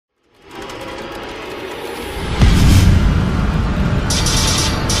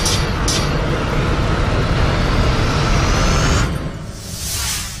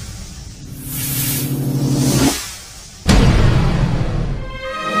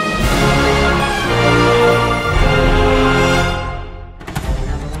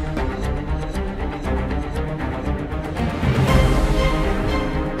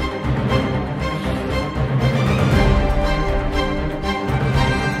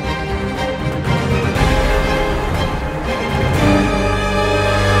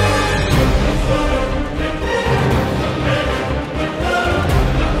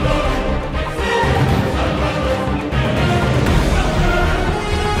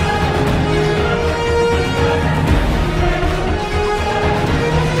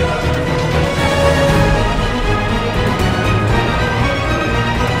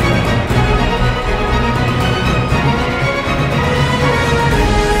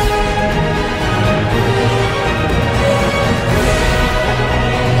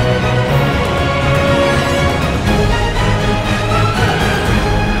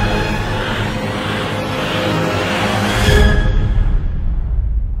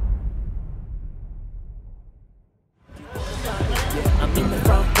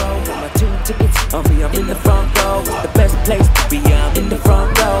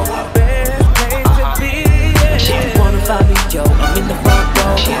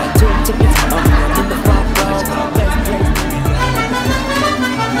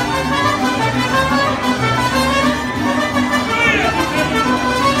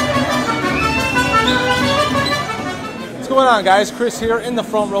on, guys? Chris here in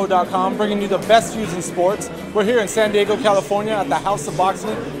thefrontrow.com, bringing you the best views in sports. We're here in San Diego, California at the House of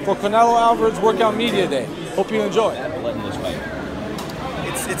Boxing for Canelo Alvarez Workout Media Day. Hope you enjoy.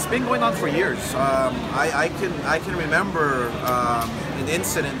 It's been going on for years. I can remember an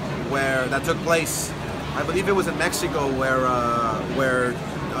incident that took place. I believe it was in Mexico where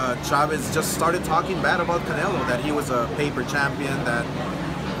Chavez just started talking bad about Canelo, that he was a paper champion, that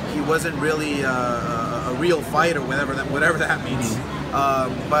he wasn't really a real fighter, whatever that means.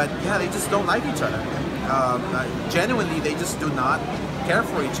 But yeah, they just don't like each other. Genuinely, they just do not care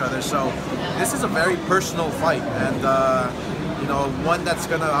for each other. So this is a very personal fight, and you know, one that's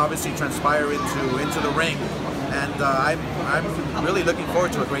gonna obviously transpire into the ring. And I'm really looking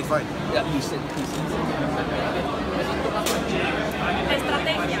forward to a great fight. Yeah.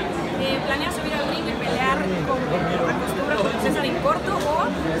 ¿Planeas subir al ring y pelear como acostumbras con César en corto, o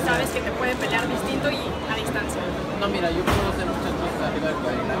sabes que te puede pelear distinto y a distancia? No, mira, yo puedo hacer muchas cosas arriba del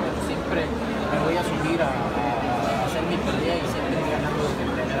cuadrilátero. Siempre me voy a subir a hacer mi pelea y siempre ganando desde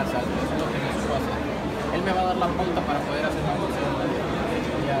el primer asalto. Eso es lo que me supo hacer. Él me va a dar la pauta para poder hacer una cosa.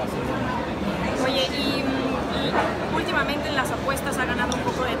 Oye, y últimamente en las apuestas ha ganado un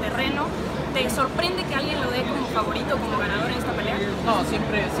poco de terreno. ¿Te sorprende que alguien lo dé como favorito, como ganador en esta pelea? No,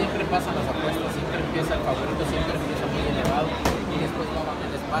 siempre pasan las apuestas, siempre empieza el favorito, siempre empieza muy elevado y después va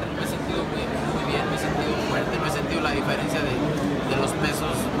bajando el sparring. Me he sentido muy bien, me he sentido fuerte, me he sentido la diferencia de los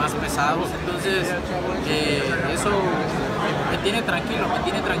pesos más pesados. Entonces, eso me tiene tranquilo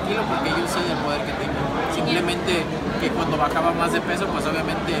porque yo sé el poder que tengo. Simplemente que cuando bajaba más de peso, pues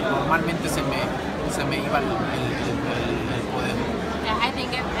obviamente normalmente se me iba el poder. I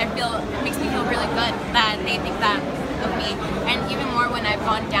think it makes me feel really good that they think that of me, and even more when I've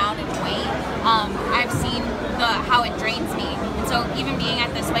gone down in weight. I've seen how it drains me, and so even being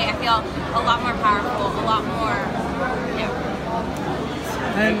at this weight, I feel a lot more powerful, a lot more.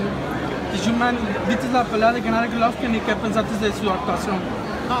 ¿Viste la pelea de Canelo Alvarez y qué pensaste de su actuación?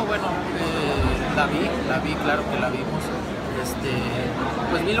 No, bueno, la vi, claro que la vimos.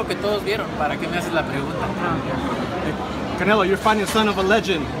 Pues vi lo que todos vieron. ¿Para qué me haces la pregunta? Canelo, you're fighting the son of a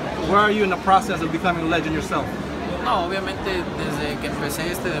legend. Where are you in the process of becoming a legend yourself? No, obviamente desde que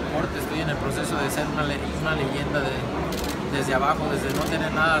empecé este deporte estoy en el proceso de ser una leyenda desde abajo, desde no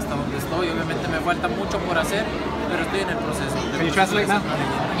tener nada hasta donde estoy. Obviamente me falta mucho por hacer, pero estoy en el proceso. Can you translate now?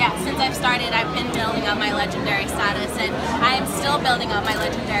 Yeah, since I've started, I've been building up my legendary status, and I am still building up my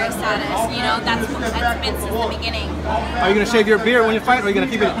legendary status. You know, that's been since the beginning. Are you going to shave your beard when you fight, or are you going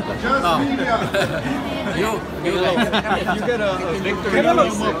to keep it? No. You get a victory.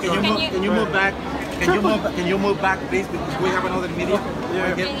 Can you move back? Can you move back, please? Because we have another media.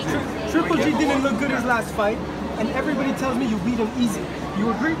 Triple G didn't look good his last fight, and everybody tells me you beat him easy.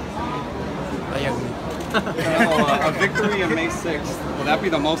 You agree? I agree. A victory on May 6th, will that be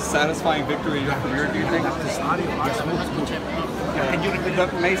the most satisfying victory of your career, do you think? Can you repeat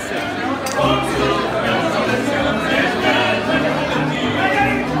that? May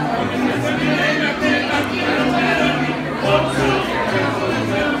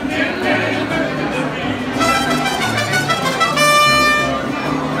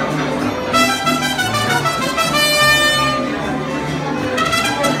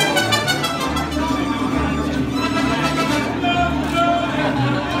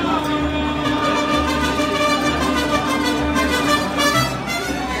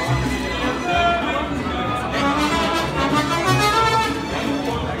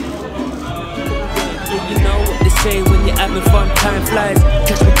Say when you're having fun, time flies.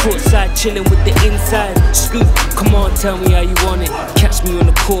 Catch me courtside, chilling with the inside. Scoop, come on, tell me how you want it. Catch me on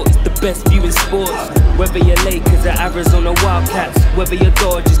the court, it's the best view in sports. Whether you're Lakers or Arizona Wildcats, whether you're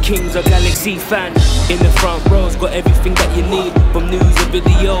Dodgers, Kings or Galaxy fan. In the front rows, got everything that you need, from news and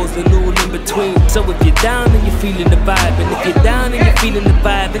videos and all in between. So if you're down and you're feeling the vibe, and if you're down and you're feeling the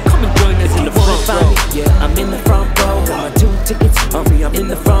vibe, then come and join us in the front row. Yeah, I'm in the front row, got my 2 tickets on me. I'm in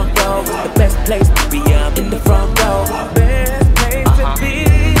the front row, it's the best place to be. I'm in the front row, best place to be.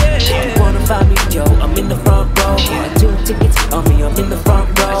 Yeah. If you wanna find me, yo, I'm in the front row. Got 2 tickets on me. I'm in the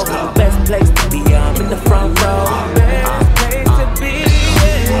front row, it's the best place to be. I'm in the front row, best place to be.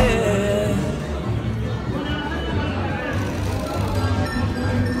 Yeah.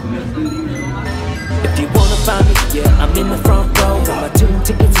 If you wanna find me, yeah, I'm in the front row. Got my 2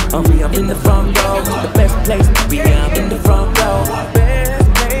 tickets on me. I'm in the front row, it's the best place to be. I'm in the front row,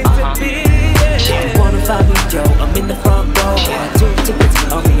 best place to be. If you wanna find me, yo, I'm in the front row. Got 2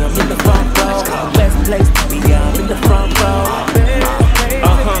 tickets on me. I'm in the front row, best place to be. I'm in the front row, best place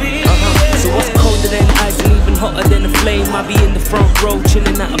to be. So what's colder than ice and even hotter than a flame? I be in the front row,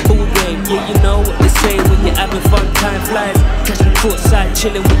 chilling at a pool game. Yeah, you know what they say when you're having fun, time flies.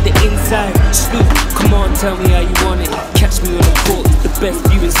 chilling with the inside. Scoop, come on, tell me how you want it. Catch me on the court, it's the best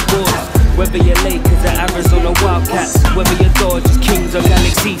view in sports. Whether you're Lakers or Arizona Wildcats, whether you're Dodgers, Kings or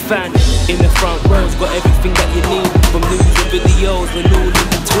Galaxy fan. In the front row's got everything that you need, from news and videos and all in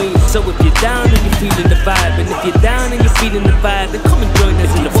between. So if you're down and you're feeling the vibe, and if you're down and you're feeling the vibe, then come and join us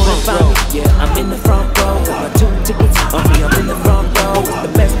in the front row. Yeah, I'm in the front row, got my 2 tickets on me, I'm in the front row. It's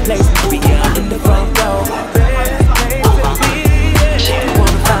the best place to be, yeah, I'm in the front row. If you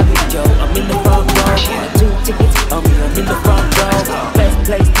wanna find me, yo, I'm in the front row. Got my 2 tickets on me, I'm in the front row. Best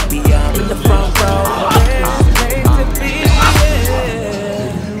place to be, yeah, I'm in the front row. Best place to be,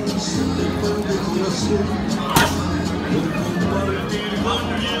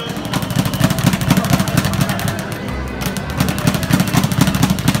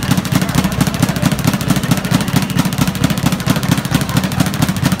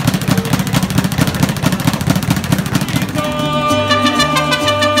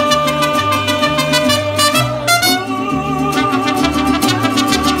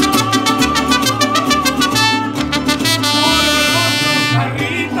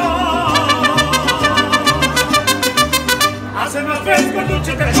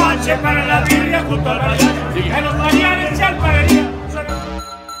 para la birria junto al mariachi, que los marianes se alparerían.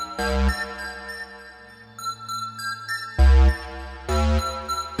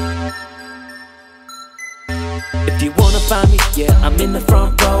 if you wanna find me, yeah, I'm in the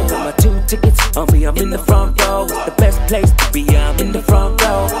front row. Got my 2 tickets on me, I'm in the front row. It's the best place to be, yeah, I'm in the front row.